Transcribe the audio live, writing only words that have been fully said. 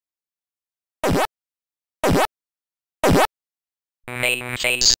MAME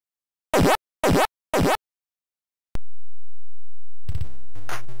phase.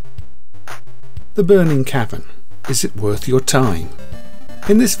 The Burning Cavern. Is it worth your time?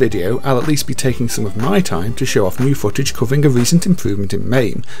 In this video, I'll at least be taking some of my time to show off new footage covering a recent improvement in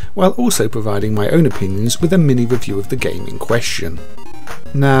MAME, while also providing my own opinions with a mini review of the game in question.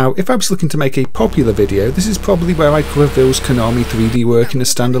 Now, if I was looking to make a popular video, this is probably where I'd cover Vill's Konami 3D work in a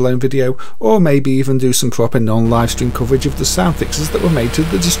standalone video, or maybe even do some proper non-livestream coverage of the sound fixes that were made to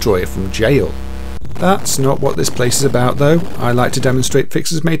the Destroyer from jail. That's not what this place is about though. I like to demonstrate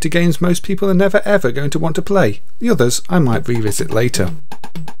fixes made to games most people are never ever going to want to play. The others I might revisit later.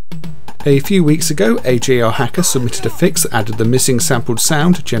 A few weeks ago, ajrhacker submitted a fix that added the missing sampled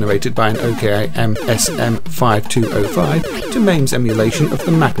sound generated by an OKI SM5205 to MAME's emulation of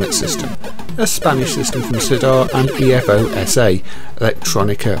the magnet system, a Spanish system from CIDR and EFO SA,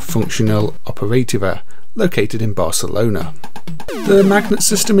 Electrónica Funcional Operativa, located in Barcelona. The magnet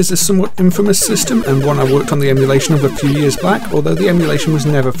system is a somewhat infamous system and one I worked on the emulation of a few years back. Although the emulation was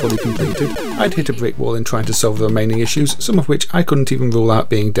never fully completed, I'd hit a brick wall in trying to solve the remaining issues, some of which I couldn't even rule out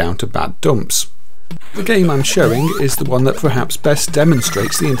being down to bad dumps. The game I'm showing is the one that perhaps best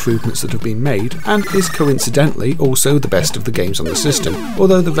demonstrates the improvements that have been made, and is coincidentally also the best of the games on the system,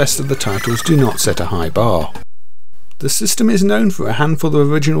 although the rest of the titles do not set a high bar. The system is known for a handful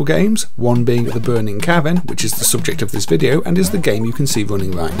of original games, one being the Burning Cavern, which is the subject of this video and is the game you can see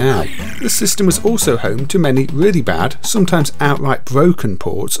running right now. The system was also home to many really bad, sometimes outright broken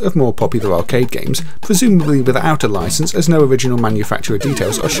ports of more popular arcade games, presumably without a license as no original manufacturer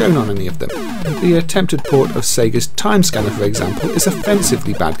details are shown on any of them. The attempted port of Sega's Time Scanner, for example, is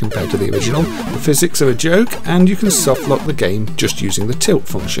offensively bad compared to the original. The physics are a joke, and you can softlock the game just using the tilt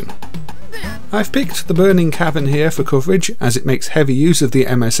function. I've picked the Burning Cavern here for coverage as it makes heavy use of the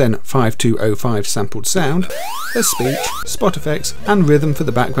MSN 5205 sampled sound, there's speech, spot effects and rhythm for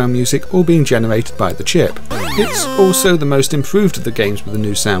the background music all being generated by the chip. It's also the most improved of the games with the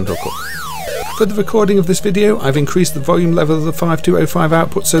new sound hookup. For the recording of this video, I've increased the volume level of the 5205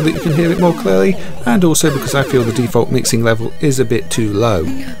 output so that you can hear it more clearly, and also because I feel the default mixing level is a bit too low.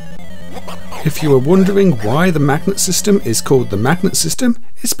 If you are wondering why the magnet system is called the magnet system,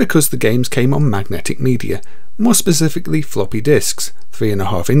 it's because the games came on magnetic media, more specifically floppy disks,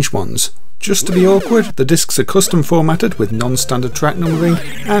 3.5-inch ones. Just to be awkward, the disks are custom formatted with non-standard track numbering,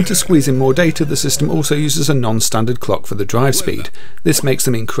 and to squeeze in more data the system also uses a non-standard clock for the drive speed. This makes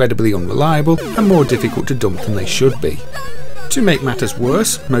them incredibly unreliable and more difficult to dump than they should be. To make matters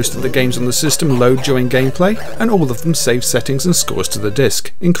worse, most of the games on the system load during gameplay, and all of them save settings and scores to the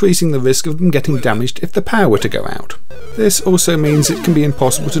disk, increasing the risk of them getting damaged if the power were to go out. This also means it can be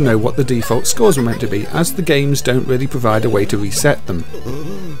impossible to know what the default scores were meant to be, as the games don't really provide a way to reset them.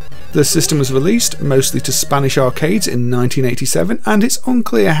 The system was released mostly to Spanish arcades in 1987, and it's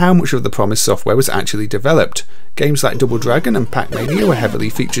unclear how much of the promised software was actually developed. Games like Double Dragon and Pac-Mania were heavily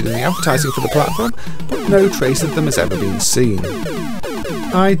featured in the advertising for the platform, but no trace of them has ever been seen.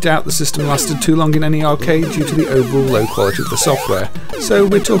 I doubt the system lasted too long in any arcade due to the overall low quality of the software, so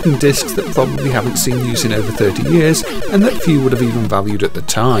we're talking discs that probably haven't seen use in over 30 years, and that few would have even valued at the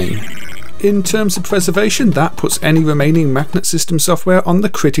time. In terms of preservation, that puts any remaining magnet system software on the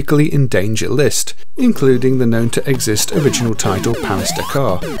critically in danger list, including the known to exist original title Paris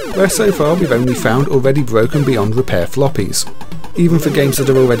Dakar, where so far we've only found already broken beyond repair floppies. Even for games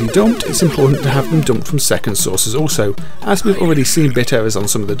that are already dumped, it's important to have them dumped from second sources also, as we've already seen bit errors on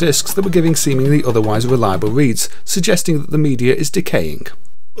some of the discs that were giving seemingly otherwise reliable reads, suggesting that the media is decaying.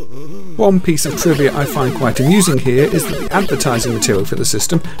 One piece of trivia I find quite amusing here is that the advertising material for the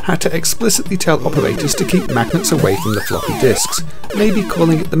system had to explicitly tell operators to keep magnets away from the floppy disks. Maybe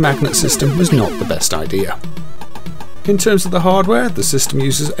calling it the magnet system was not the best idea. In terms of the hardware, the system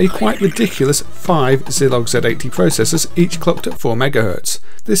uses a quite ridiculous 5 Zilog Z80 processors, each clocked at 4 MHz.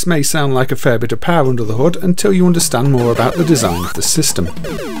 This may sound like a fair bit of power under the hood until you understand more about the design of the system.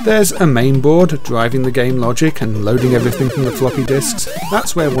 There's a main board driving the game logic and loading everything from the floppy disks.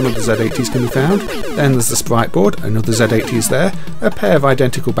 That's where one of the Z80s can be found. Then there's the sprite board, another Z80 is there, a pair of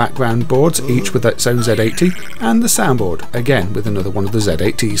identical background boards, each with its own Z80, and the soundboard, again with another one of the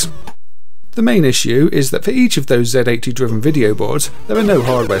Z80s. The main issue is that for each of those Z80 driven video boards, there are no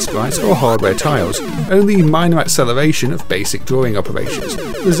hardware sprites or hardware tiles, only minor acceleration of basic drawing operations.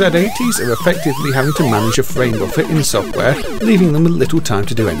 The Z80s are effectively having to manage a frame buffer in software, leaving them with little time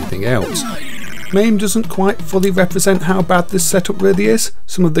to do anything else. MAME doesn't quite fully represent how bad this setup really is.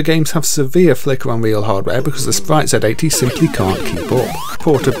 Some of the games have severe flicker on real hardware because the sprite Z80 simply can't keep up.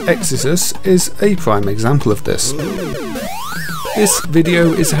 Port of Exodus is a prime example of this. This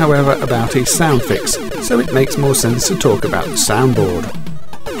video is however about a sound fix, so it makes more sense to talk about the soundboard.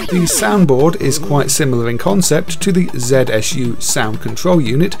 The soundboard is quite similar in concept to the ZSU sound control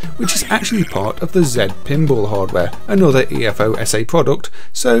unit, which is actually part of the Z pinball hardware, another EFO SA product,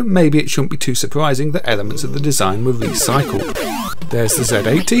 so maybe it shouldn't be too surprising that elements of the design were recycled. There's the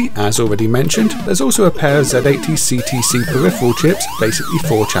Z80, as already mentioned. There's also a pair of Z80 CTC peripheral chips, basically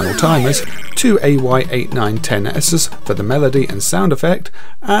 4-channel timers, 2 AY8910Ss for the melody and sound effect,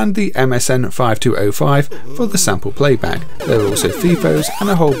 and the MSN 5205 for the sample playback. There are also FIFOs and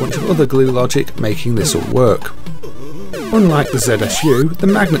a whole bunch of other glue logic making this all work. Unlike the ZSU, the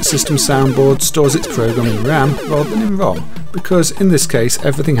Magnet System soundboard stores its program in RAM rather than in ROM, because in this case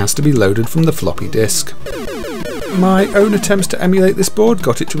everything has to be loaded from the floppy disk. My own attempts to emulate this board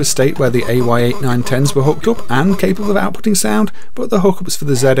got it to a state where the AY8910s were hooked up and capable of outputting sound, but the hookups for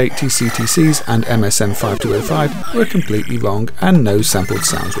the Z80 CTCs and MSN 5205 were completely wrong and no sampled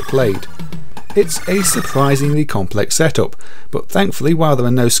sounds were played. It's a surprisingly complex setup, but thankfully while there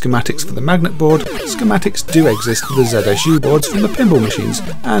are no schematics for the magnet board, schematics do exist for the ZSU boards from the pinball machines,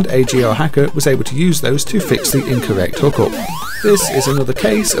 and ajrhacker was able to use those to fix the incorrect hookup. This is another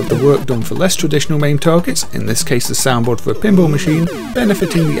case of the work done for less traditional MAME targets, in this case the soundboard for a pinball machine,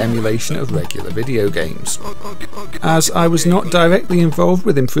 benefiting the emulation of regular video games. As I was not directly involved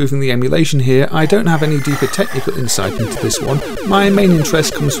with improving the emulation here, I don't have any deeper technical insight into this one. My main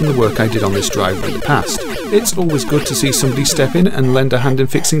interest comes from the work I did on this driver in the past. It's always good to see somebody step in and lend a hand in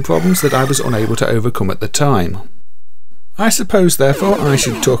fixing problems that I was unable to overcome at the time. I suppose therefore I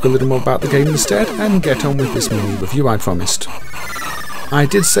should talk a little more about the game instead and get on with this mini review I promised. I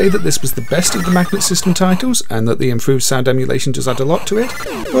did say that this was the best of the Magnet System titles and that the improved sound emulation does add a lot to it,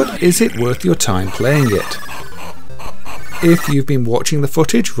 but is it worth your time playing it? If you've been watching the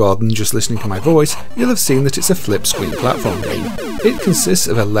footage rather than just listening to my voice, you'll have seen that it's a flip screen platform game. It consists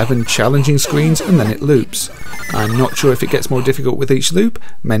of 11 challenging screens and then it loops. I'm not sure if it gets more difficult with each loop.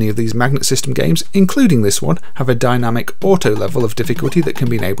 Many of these Magnet System games, including this one, have a dynamic auto level of difficulty that can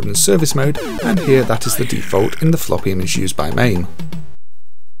be enabled in service mode, and here that is the default in the floppy image used by MAME.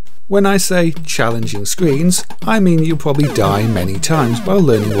 When I say challenging screens, I mean you'll probably die many times while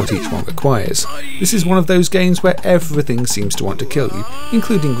learning what each one requires. This is one of those games where everything seems to want to kill you,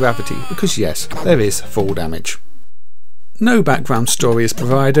 including gravity, because yes, there is fall damage. No background story is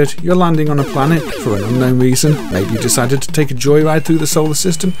provided. You're landing on a planet for an unknown reason. Maybe you decided to take a joyride through the solar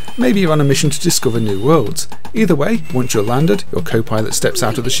system. Maybe you're on a mission to discover new worlds. Either way, once you're landed, your co-pilot steps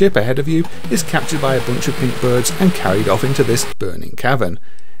out of the ship ahead of you, is captured by a bunch of pink birds and carried off into this Burning Cavern.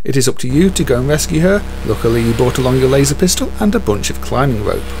 It is up to you to go and rescue her. Luckily you brought along your laser pistol and a bunch of climbing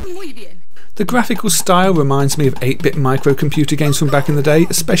rope. The graphical style reminds me of 8-bit microcomputer games from back in the day,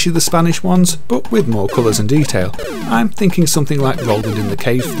 especially the Spanish ones, but with more colours and detail. I'm thinking something like Roland in the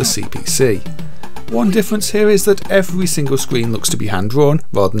Cave for the CPC. One difference here is that every single screen looks to be hand-drawn,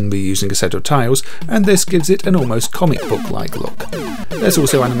 rather than reusing a set of tiles, and this gives it an almost comic book-like look. There's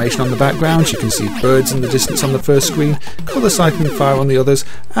also animation on the background. You can see birds in the distance on the first screen, colour cycling fire on the others,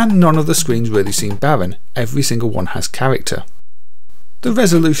 and none of the screens really seem barren. Every single one has character. The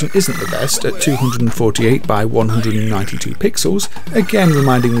resolution isn't the best at 248 by 192 pixels, again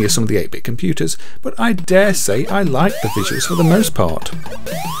reminding me of some of the 8-bit computers, but I dare say I like the visuals for the most part.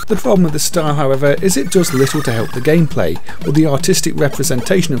 The problem with the style, however, is it does little to help the gameplay, with the artistic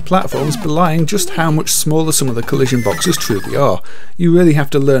representation of platforms belying just how much smaller some of the collision boxes truly are. You really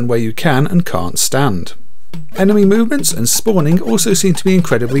have to learn where you can and can't stand. Enemy movements and spawning also seem to be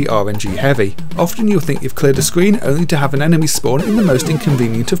incredibly RNG heavy. Often you'll think you've cleared a screen only to have an enemy spawn in the most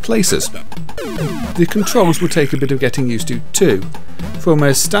inconvenient of places. The controls will take a bit of getting used to too. From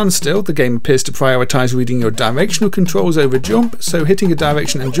a standstill, the game appears to prioritise reading your directional controls over jump, so hitting a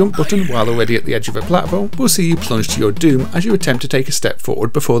direction and jump button while already at the edge of a platform will see you plunge to your doom as you attempt to take a step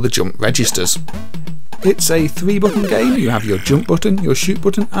forward before the jump registers. It's a 3-button game. You have your jump button, your shoot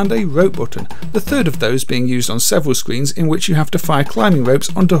button and a rope button, the third of those being used on several screens in which you have to fire climbing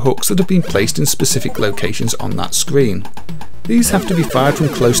ropes onto hooks that have been placed in specific locations on that screen. These have to be fired from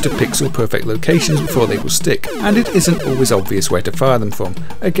close to pixel perfect locations before they will stick, and it isn't always obvious where to fire them from.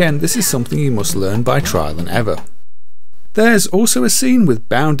 Again, this is something you must learn by trial and error. There's also a scene with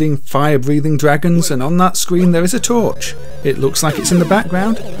bounding, fire-breathing dragons, and on that screen there is a torch. It looks like it's in the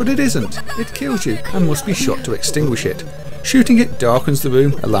background, but it isn't. It kills you and must be shot to extinguish it. Shooting it darkens the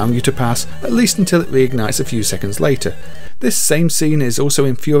room, allowing you to pass, at least until it reignites a few seconds later. This same scene is also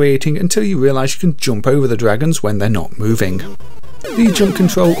infuriating until you realise you can jump over the dragons when they're not moving. The jump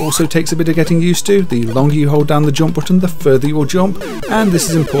control also takes a bit of getting used to. The longer you hold down the jump button, the further you will jump, and this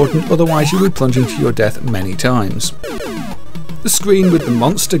is important, otherwise you will be plunging to your death many times. The screen with the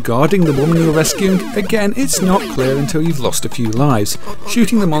monster guarding the woman you're rescuing, again, it's not clear until you've lost a few lives.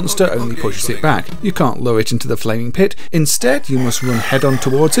 Shooting the monster only pushes it back. You can't lure it into the flaming pit. Instead, you must run head on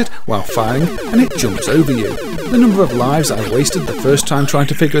towards it while firing, and it jumps over you. The number of lives I wasted the first time trying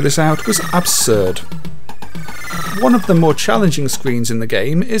to figure this out was absurd. One of the more challenging screens in the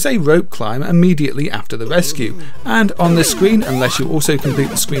game is a rope climb immediately after the rescue, and on this screen, unless you also complete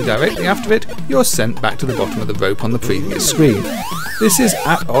the screen directly after it, you're sent back to the bottom of the rope on the previous screen. This is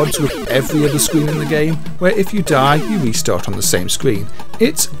at odds with every other screen in the game, where if you die, you restart on the same screen.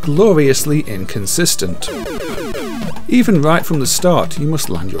 It's gloriously inconsistent. Even right from the start, you must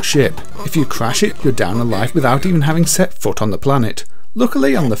land your ship. If you crash it, you're down alive without even having set foot on the planet.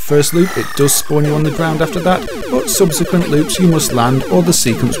 Luckily, on the first loop it does spawn you on the ground after that, but subsequent loops you must land or the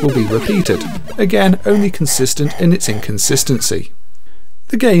sequence will be repeated. Again, only consistent in its inconsistency.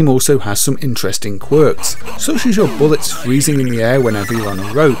 The game also has some interesting quirks, such as your bullets freezing in the air whenever you're on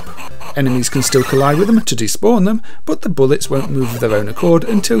a rope. Enemies can still collide with them to despawn them, but the bullets won't move of their own accord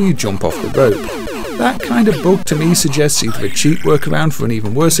until you jump off the rope. That kind of bug to me suggests either a cheat workaround for an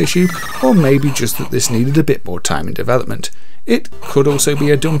even worse issue, or maybe just that this needed a bit more time in development. It could also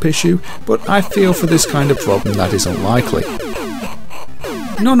be a dump issue, but I feel for this kind of problem that is unlikely.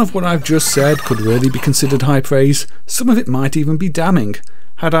 None of what I've just said could really be considered high praise. Some of it might even be damning.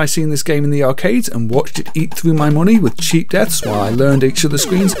 Had I seen this game in the arcades and watched it eat through my money with cheap deaths while I learned each of the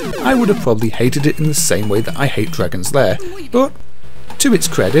screens, I would have probably hated it in the same way that I hate Dragon's Lair. But to its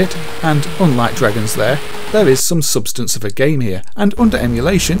credit, and unlike Dragon's Lair, there is some substance of a game here, and under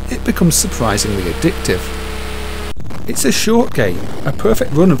emulation it becomes surprisingly addictive. It's a short game. A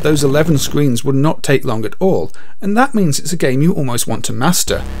perfect run of those 11 screens would not take long at all, and that means it's a game you almost want to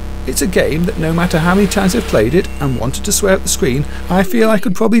master. It's a game that no matter how many times I've played it and wanted to swear at the screen, I feel I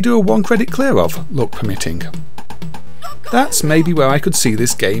could probably do a 1 credit clear of, luck permitting. That's maybe where I could see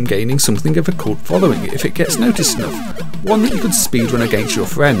this game gaining something of a cult following if it gets noticed enough, one that you could speedrun against your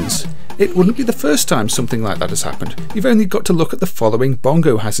friends. It wouldn't be the first time something like that has happened. You've only got to look at the following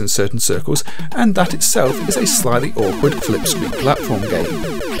Bongo has in certain circles, and that itself is a slightly awkward flip screen platform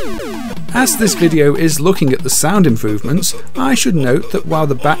game. As this video is looking at the sound improvements, I should note that while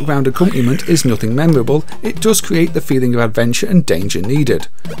the background accompaniment is nothing memorable, it does create the feeling of adventure and danger needed.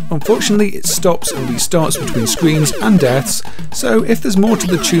 Unfortunately, it stops and restarts between screens and deaths, so if there's more to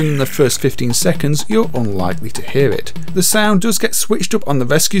the tune than the first 15 seconds, you're unlikely to hear it. The sound does get switched up on the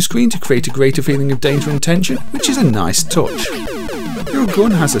rescue screen to create a greater feeling of danger and tension, which is a nice touch. Your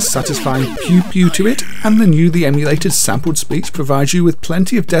gun has a satisfying pew pew to it, and the newly emulated sampled speech provides you with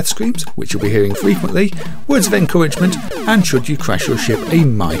plenty of death screams, which you'll be hearing frequently, words of encouragement, and should you crash your ship, a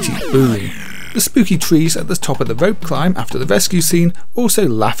mighty boon. The spooky trees at the top of the rope climb after the rescue scene also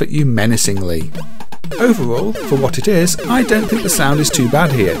laugh at you menacingly. Overall, for what it is, I don't think the sound is too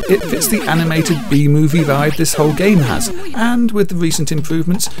bad here. It fits the animated B-movie vibe this whole game has, and with the recent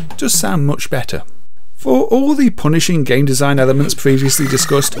improvements, does sound much better. For all the punishing game design elements previously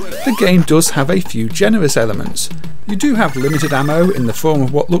discussed, the game does have a few generous elements. You do have limited ammo in the form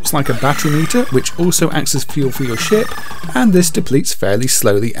of what looks like a battery meter, which also acts as fuel for your ship, and this depletes fairly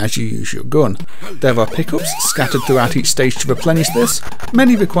slowly as you use your gun. There are pickups scattered throughout each stage to replenish this,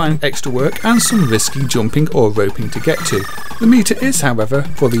 many requiring extra work and some risky jumping or roping to get to. The meter is, however,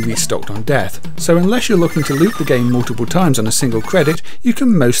 fully restocked on death, so unless you're looking to loot the game multiple times on a single credit, you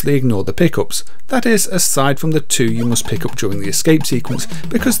can mostly ignore the pickups. That is, aside from the 2 you must pick up during the escape sequence,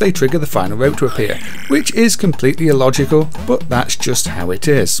 because they trigger the final rope to appear, which is completely illogical, but that's just how it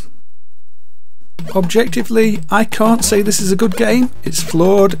is. Objectively, I can't say this is a good game. It's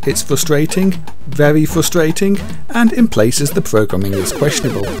flawed, it's frustrating, very frustrating, and in places the programming is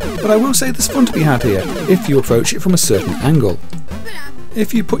questionable. But I will say there's fun to be had here, if you approach it from a certain angle.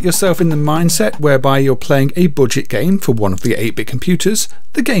 If you put yourself in the mindset whereby you're playing a budget game for one of the 8-bit computers,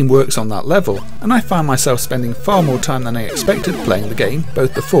 the game works on that level, and I found myself spending far more time than I expected playing the game,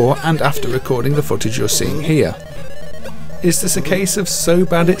 both before and after recording the footage you're seeing here. Is this a case of so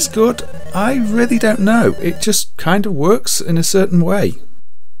bad it's good? I really don't know, it just kind of works in a certain way.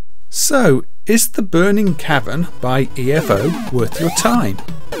 So, is the Burning Cavern by EFO worth your time?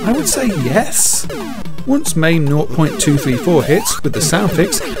 I would say yes. Once MAME 0.234 hits with the sound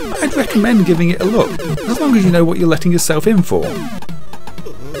fix, I'd recommend giving it a look, as long as you know what you're letting yourself in for.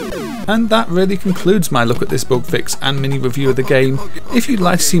 And that really concludes my look at this bug fix and mini review of the game. If you'd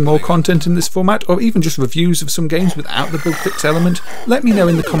like to see more content in this format, or even just reviews of some games without the bug fix element, let me know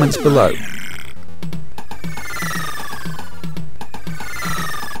in the comments below.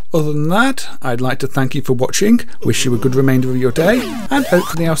 Other than that, I'd like to thank you for watching, wish you a good remainder of your day, and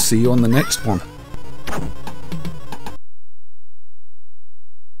hopefully I'll see you on the next one.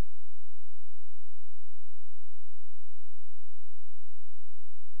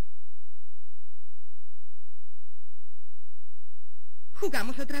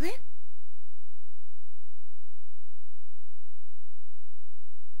 ¿Jugamos otra vez?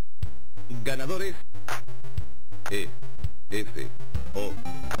 Ganadores EFO EFO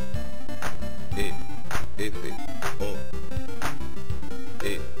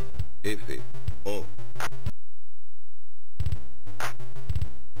EFO